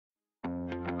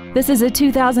This is a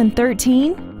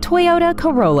 2013 Toyota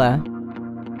Corolla.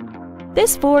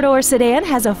 This four-door sedan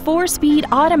has a 4-speed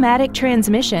automatic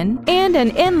transmission and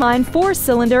an inline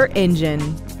 4-cylinder engine.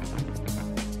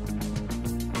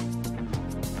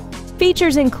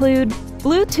 Features include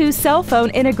Bluetooth cell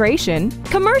phone integration,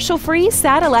 commercial-free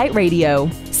satellite radio,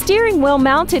 steering wheel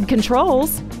mounted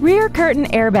controls, rear curtain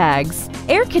airbags,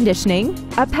 air conditioning,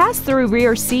 a pass-through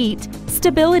rear seat,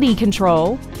 stability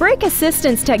control, brake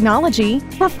assistance technology,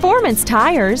 performance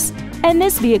tires, and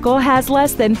this vehicle has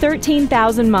less than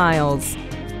 13,000 miles.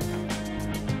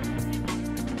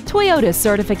 Toyota's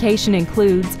certification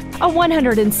includes a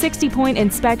 160-point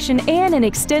inspection and an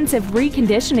extensive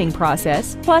reconditioning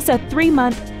process, plus a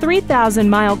 3-month,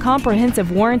 3,000-mile comprehensive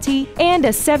warranty and a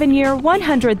 7-year,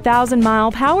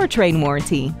 100,000-mile powertrain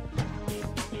warranty.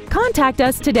 Contact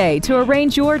us today to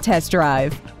arrange your test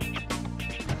drive.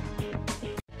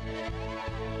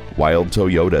 Wild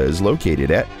Toyota is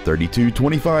located at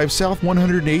 3225 South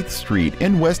 108th Street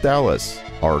in West Dallas.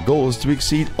 Our goal is to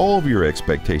exceed all of your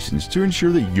expectations to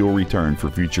ensure that you'll return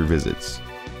for future visits.